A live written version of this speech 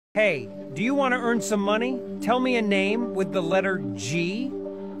Hey, do you want to earn some money? Tell me a name with the letter G.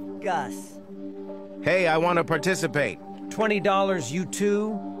 Gus. Hey, I want to participate. $20, you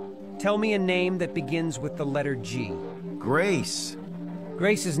too. Tell me a name that begins with the letter G. Grace.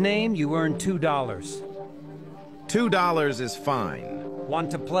 Grace's name, you earn $2. $2 is fine.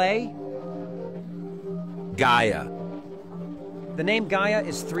 Want to play? Gaia. The name Gaia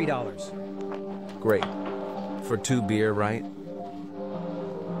is $3. Great. For 2 beer, right?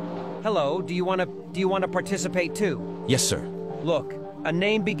 Hello, do you want to participate too? Yes, sir. Look, a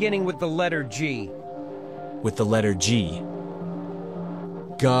name beginning with the letter G. With the letter G.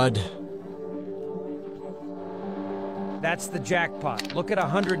 God. That's the jackpot. Look at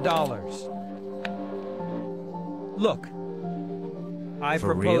 $100. Look, I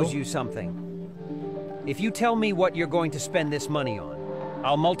For propose real? you something. If you tell me what you're going to spend this money on,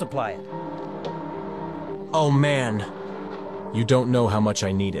 I'll multiply it. Oh man. You don't know how much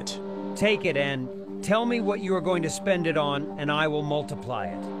I need it. Take it and tell me what you are going to spend it on, and I will multiply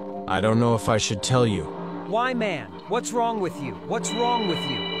it. I don't know if I should tell you. Why, man? What's wrong with you? What's wrong with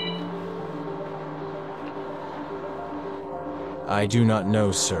you? I do not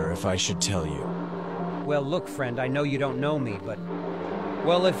know, sir, if I should tell you. Well, look, friend, I know you don't know me, but...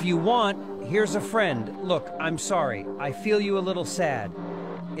 Well, if you want, here's a friend. Look, I'm sorry. I feel you a little sad.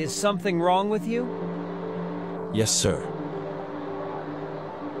 Is something wrong with you? Yes, sir.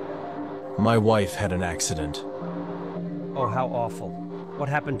 My wife had an accident. Oh, how awful. What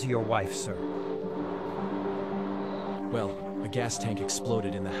happened to your wife, sir? Well, a gas tank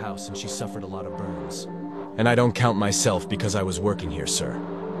exploded in the house and she suffered a lot of burns. And I don't count myself because I was working here, sir.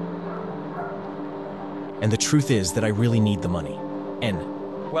 And the truth is that I really need the money.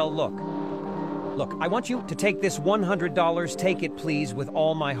 Well, look. Look, I want you to take this $100. Take it, please, with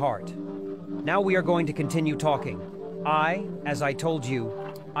all my heart. Now we are going to continue talking. As I told you,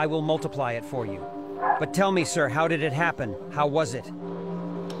 I will multiply it for you. But tell me, sir, how did it happen? How was it?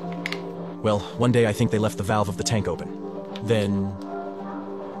 Well, one day I think they left the valve of the tank open.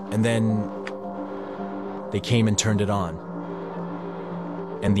 And then... they came and turned it on.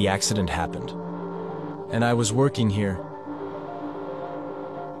 And the accident happened. And I was working here.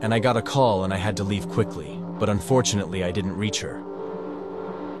 And I got a call and I had to leave quickly, but unfortunately I didn't reach her.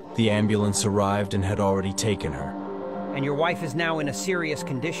 The ambulance arrived and had already taken her. And your wife is now in a serious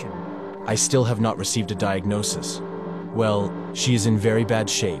condition. I still have not received a diagnosis. Well, she is in very bad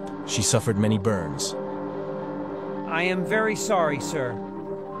shape. She suffered many burns. I am very sorry, sir.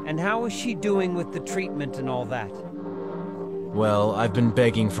 And how is she doing with the treatment and all that? Well, I've been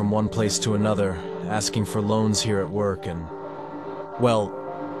begging from one place to another, asking for loans here at work and... well...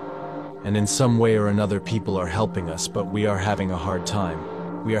 and in some way or another people are helping us, but we are having a hard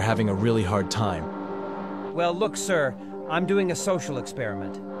time. We are having a really hard time. Well, look, sir, I'm doing a social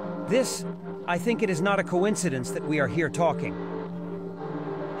experiment. I think it is not a coincidence that we are here talking.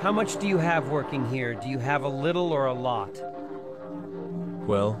 How much do you have working here? Do you have a little or a lot?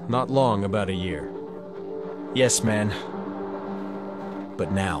 Well, not long, about a year. Yes, man.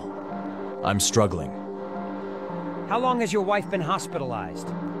 But now, I'm struggling. How long has your wife been hospitalized?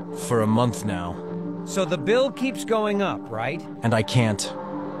 For a month now. So the bill keeps going up, right? And I can't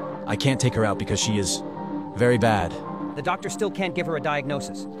take her out because she is very bad. The doctor still can't give her a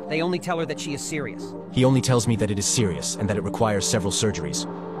diagnosis. They only tell her that she is serious. He only tells me that it is serious and that it requires several surgeries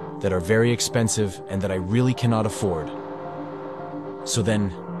that are very expensive and that I really cannot afford. So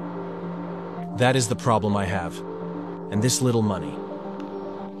then, that is the problem I have. And this little money.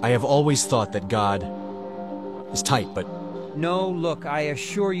 I have always thought that God is tight, but... No, look, I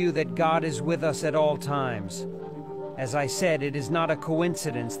assure you that God is with us at all times. As I said, it is not a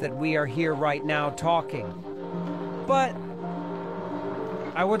coincidence that we are here right now talking. But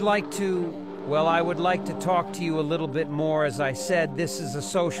I would like to talk to you a little bit more. As I said, this is a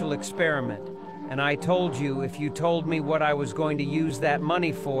social experiment. And I told you, if you told me what I was going to use that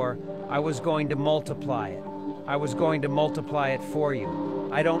money for, I was going to multiply it. I was going to multiply it for you.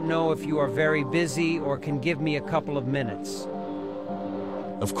 I don't know if you are very busy or can give me a couple of minutes.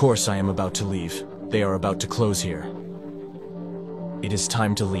 Of course I am about to leave. They are about to close here. It is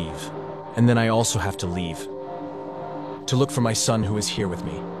time to leave. And then I also have to leave. To look for my son who is here with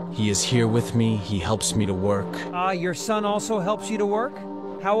me. He is here with me, he helps me to work. Your son also helps you to work?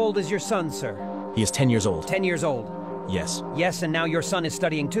 How old is your son, sir? He is 10 years old. 10 years old? Yes. Yes, and now your son is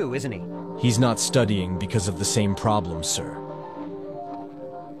studying too, isn't he? He's not studying because of the same problem, sir.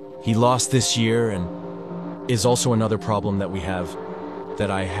 He lost this year and is also another problem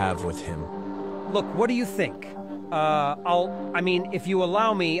that I have with him. Look, what do you think? If you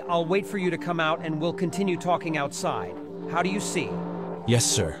allow me, I'll wait for you to come out and we'll continue talking outside. How do you see? Yes,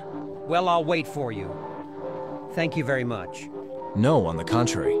 sir. Well, I'll wait for you. Thank you very much. No, on the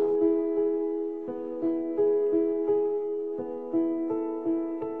contrary.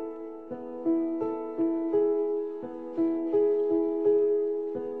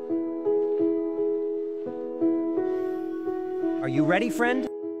 Are you ready, friend?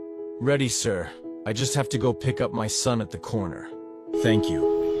 Ready, sir. I just have to go pick up my son at the corner. Thank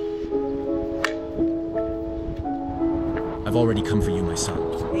you. I've already come for you, my son.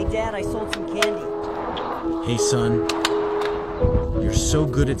 Hey, Dad, I sold some candy. Hey, son. You're so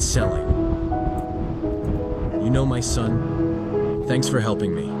good at selling. You know, my son, thanks for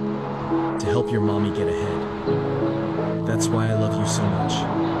helping me. To help your mommy get ahead. That's why I love you so much.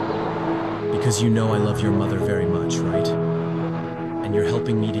 Because you know I love your mother very much, right? And you're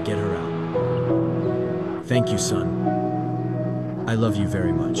helping me to get her out. Thank you, son. I love you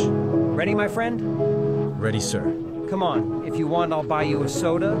very much. Ready, my friend? Ready, sir. Come on. If you want, I'll buy you a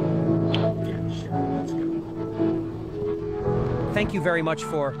soda. Yeah, sure. Let's go. Thank you very much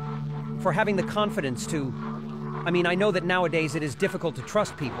for having the confidence to... I mean, I know that nowadays it is difficult to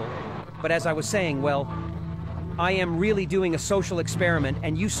trust people, but as I was saying, well, I am really doing a social experiment,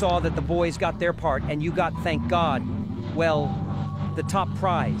 and you saw that the boys got their part, and you got, thank God, well, the top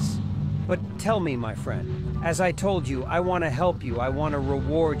prize. But tell me, my friend, as I told you, I want to help you, I want to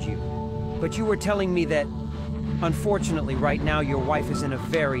reward you. But you were telling me that, unfortunately, right now your wife is in a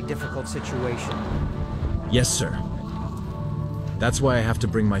very difficult situation. Yes, sir. That's why I have to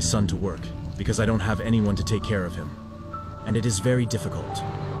bring my son to work, because I don't have anyone to take care of him. And it is very difficult.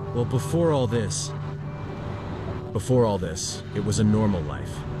 Well, before all this, it was a normal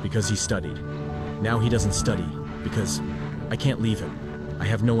life, because he studied. Now he doesn't study, because I can't leave him. I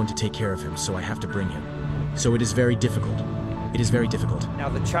have no one to take care of him, so I have to bring him. So it is very difficult. It is very difficult. Now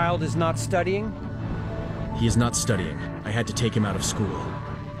the child is not studying? He is not studying. I had to take him out of school.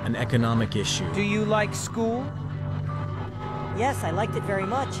 An economic issue. Do you like school? Yes, I liked it very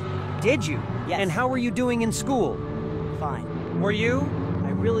much. Did you? Yes. And how were you doing in school? Fine. Were you? I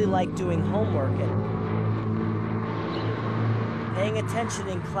really like doing homework and paying attention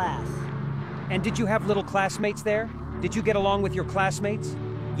in class. And did you have little classmates there? Did you get along with your classmates?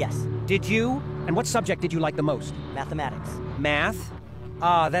 Yes. Did you? And what subject did you like the most? Mathematics. Math?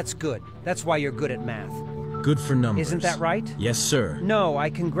 Ah, that's good. That's why you're good at math. Good for numbers. Isn't that right? Yes, sir. No, I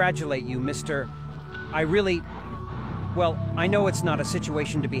congratulate you, Mr. I really... Well, I know it's not a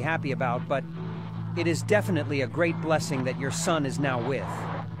situation to be happy about, but it is definitely a great blessing that your son is now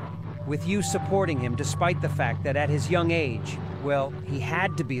with you supporting him despite the fact that at his young age, well, he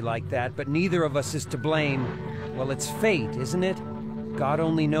had to be like that, but neither of us is to blame. Well, it's fate, isn't it? God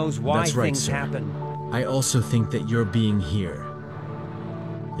only knows why That's right, things sir. happen. I also think that your being here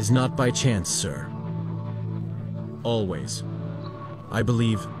is not by chance, sir. Always. I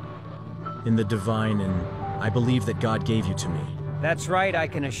believe in the divine, and I believe that God gave you to me. That's right, I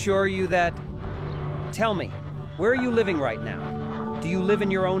can assure you that... Tell me, where are you living right now? Do you live in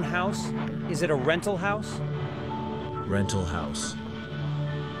your own house? Is it a rental house? Rental house.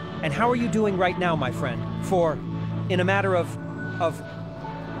 And how are you doing right now, my friend? For, in a matter of,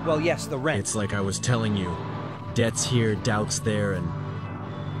 well, yes, the rent. It's like I was telling you. Debts here, doubts there, and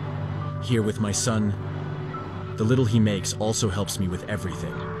here with my son. The little he makes also helps me with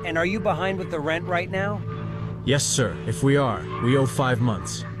everything. And are you behind with the rent right now? Yes, sir. If we are, we owe 5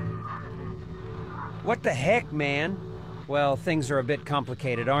 months. What the heck, man? Well, things are a bit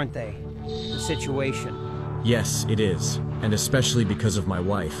complicated, aren't they? The situation. Yes, it is. And especially because of my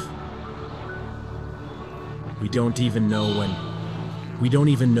wife. We don't even know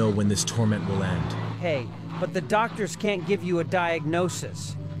when this torment will end. Hey, but the doctors can't give you a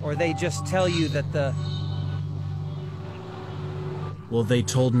diagnosis. Or they just tell you that the... Well, they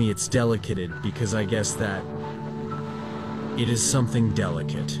told me it's delicated because I guess that it is something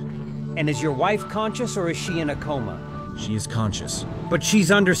delicate. And is your wife conscious or is she in a coma? She is conscious. But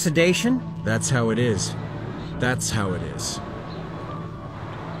she's under sedation? That's how it is. That's how it is.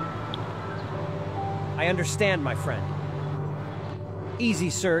 I understand, my friend. Easy,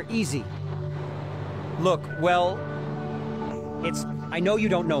 sir, easy. Look, well, I know you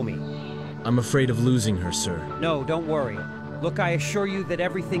don't know me. I'm afraid of losing her, sir. No, don't worry. Look, I assure you that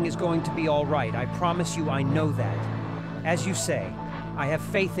everything is going to be all right. I promise you I know that. As you say, I have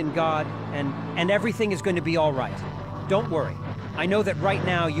faith in God, and everything is going to be all right. Don't worry. I know that right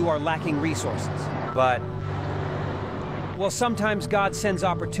now you are lacking resources, but... Well, sometimes God sends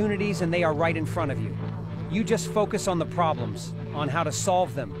opportunities and they are right in front of you. You just focus on the problems, on how to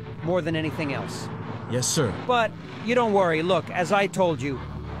solve them, more than anything else. Yes, sir. But you don't worry. Look, as I told you,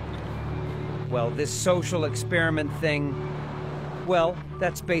 well, this social experiment thing, Well,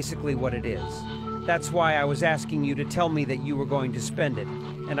 that's basically what it is. That's why I was asking you to tell me that you were going to spend it,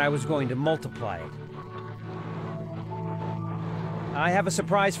 and I was going to multiply it. I have a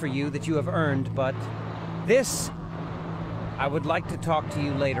surprise for you that you have earned, but this, I would like to talk to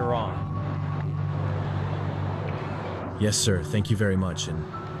you later on. Yes, sir. Thank you very much. And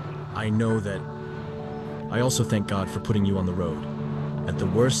I know that I also thank God for putting you on the road. At the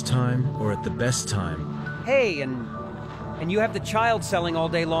worst time or at the best time. Hey, and you have the child selling all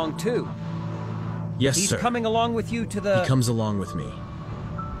day long, too. Yes, He's sir. coming along with you to the... He comes along with me.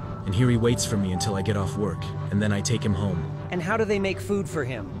 And here he waits for me until I get off work, and then I take him home. And how do they make food for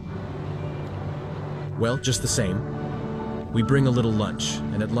him? Well, just the same. We bring a little lunch,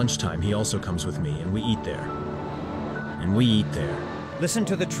 and at lunchtime he also comes with me, and we eat there. And we eat there. Listen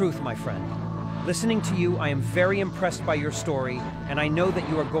to the truth, my friend. Listening to you, I am very impressed by your story, and I know that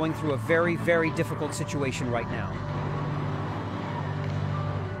you are going through a very, very difficult situation right now.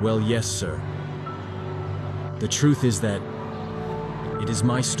 Well, yes, sir. The truth is that it is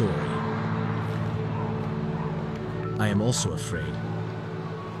my story. I am also afraid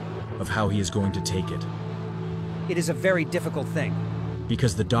of how he is going to take it. It is a very difficult thing.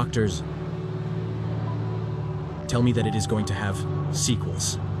 Because the doctors tell me that it is going to have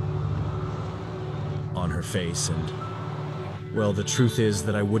sequels on her face, and, well, the truth is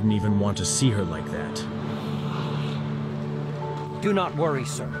that I wouldn't even want to see her like that. Do not worry,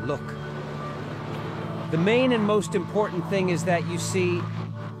 sir. Look. The main and most important thing is that you see,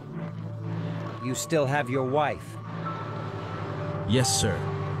 you still have your wife. Yes, sir.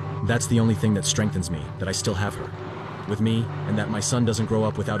 That's the only thing that strengthens me, that I still have her with me, and that my son doesn't grow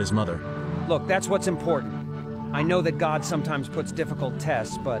up without his mother. Look, that's what's important. I know that God sometimes puts difficult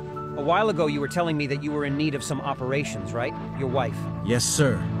tests, but a while ago you were telling me that you were in need of some operations, right? Your wife. Yes,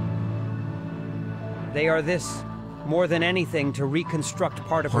 sir. They are this, more than anything, to reconstruct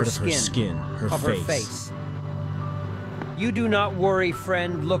part of her skin. Her face. You do not worry,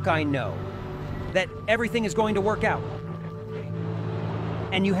 friend. Look, I know that everything is going to work out.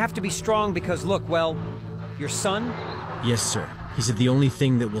 And you have to be strong because, look, well, your son? Yes, sir. He's the only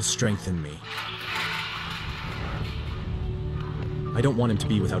thing that will strengthen me. I don't want him to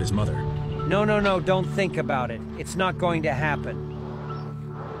be without his mother. No, don't think about it. It's not going to happen.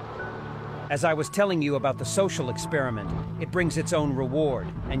 As I was telling you about the social experiment, it brings its own reward,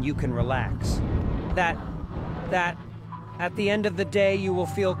 and you can relax. That, at the end of the day, you will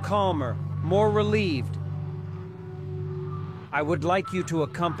feel calmer, more relieved. I would like you to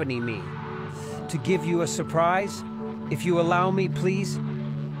accompany me, to give you a surprise, if you allow me, please.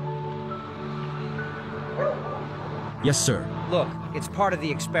 Yes, sir. Look, it's part of the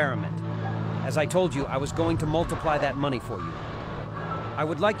experiment. As I told you, I was going to multiply that money for you. I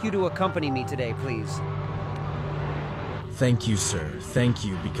would like you to accompany me today, please. Thank you, sir. Thank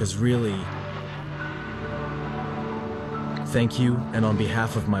you, because really... Thank you, and on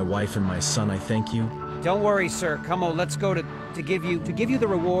behalf of my wife and my son, I thank you. Don't worry, sir. Come on, let's go to give you the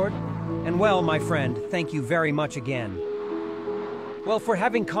reward. And well, my friend, thank you very much again. Well, for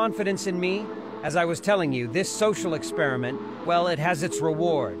having confidence in me, as I was telling you, this social experiment, well, it has its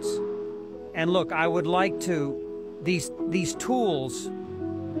rewards. And look, I would like to... These tools,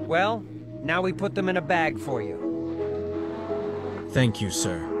 well, now we put them in a bag for you. Thank you,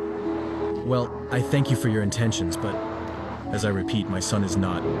 sir. Well, I thank you for your intentions, but as I repeat, my son is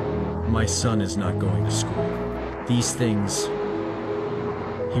not going to school. These things,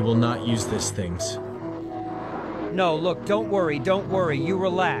 he will not use these things. No, look, don't worry, you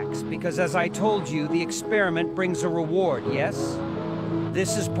relax, because as I told you, the experiment brings a reward, yes?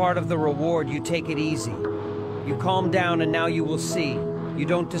 This is part of the reward. You take it easy. You calm down and now you will see. You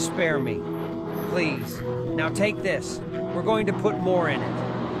don't despair me. Please. Now take this. We're going to put more in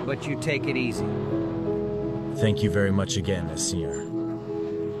it. But you take it easy. Thank you very much again, Senior.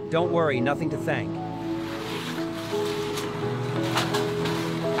 Don't worry, nothing to thank.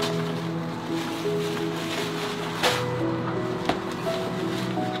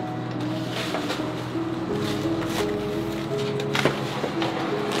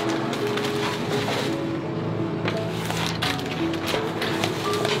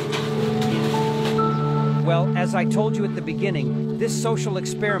 Well, as I told you at the beginning, this social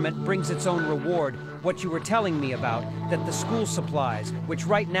experiment brings its own reward. What you were telling me about, that the school supplies, which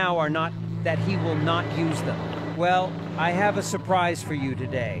right now are not, that he will not use them. Well, I have a surprise for you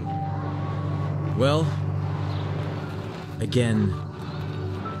today. Well, again,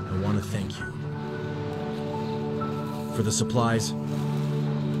 I want to thank you. For the supplies,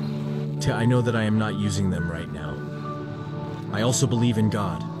 I know that I am not using them right now. I also believe in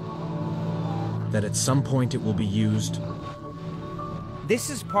God, that at some point it will be used This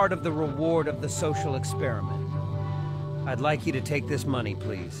is part of the reward of the social experiment. I'd like you to take this money,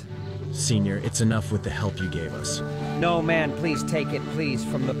 please. Senior, it's enough with the help you gave us. No, man, please take it, please,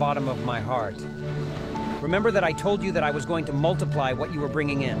 from the bottom of my heart. Remember that I told you that I was going to multiply what you were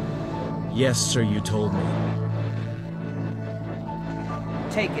bringing in. Yes, sir, you told me.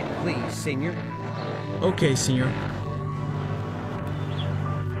 Take it, please, Senior. Okay, Senior.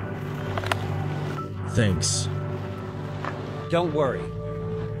 Thanks. Don't worry.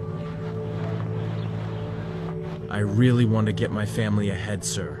 I really want to get my family ahead,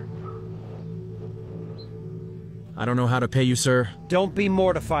 sir. I don't know how to pay you, sir. Don't be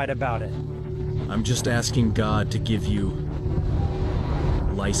mortified about it. I'm just asking God to give you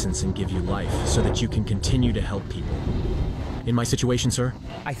license and give you life so that you can continue to help people. In my situation, sir?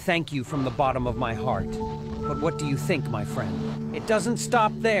 I thank you from the bottom of my heart. But what do you think, my friend? It doesn't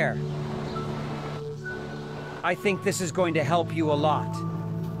stop there. I think this is going to help you a lot.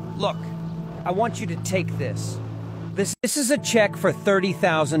 Look, I want you to take this. This is a check for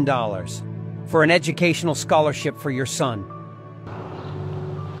 $30,000 for an educational scholarship for your son.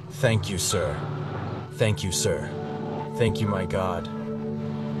 Thank you, sir. Thank you, sir. Thank you, my God.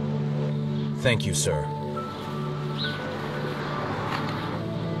 Thank you, sir.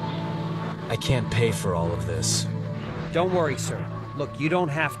 I can't pay for all of this. Don't worry, sir. Look, you don't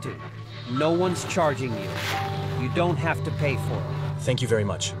have to. No one's charging you. You don't have to pay for it. Thank you very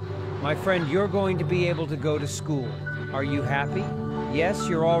much. My friend, you're going to be able to go to school. Are you happy? Yes,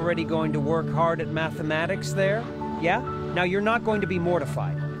 you're already going to work hard at mathematics there? Yeah? Now you're not going to be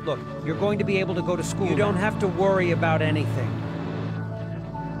mortified. Look, you're going to be able to go to school. You don't have to worry about anything.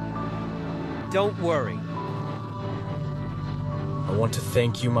 Don't worry. I want to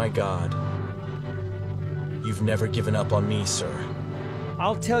thank you, my God. You've never given up on me, sir.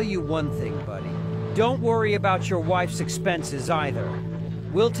 I'll tell you one thing, buddy. Don't worry about your wife's expenses either.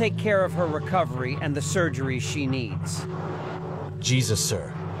 We'll take care of her recovery and the surgery she needs. Jesus,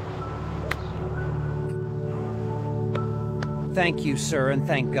 sir. Thank you, sir, and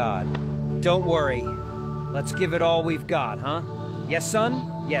thank God. Don't worry. Let's give it all we've got, huh? Yes,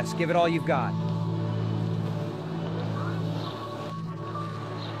 son? Yes, give it all you've got.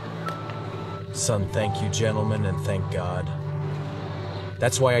 Son, thank you, gentlemen, and thank God.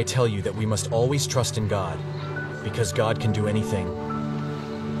 That's why I tell you that we must always trust in God, because God can do anything.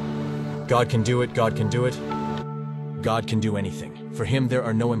 God can do it, God can do it. God can do anything. For him there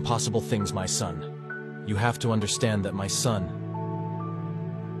are no impossible things, my son. You have to understand that, my son.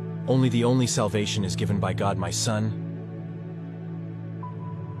 Only the only salvation is given by God, my son.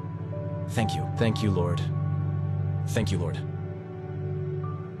 Thank you, Lord. Thank you, Lord.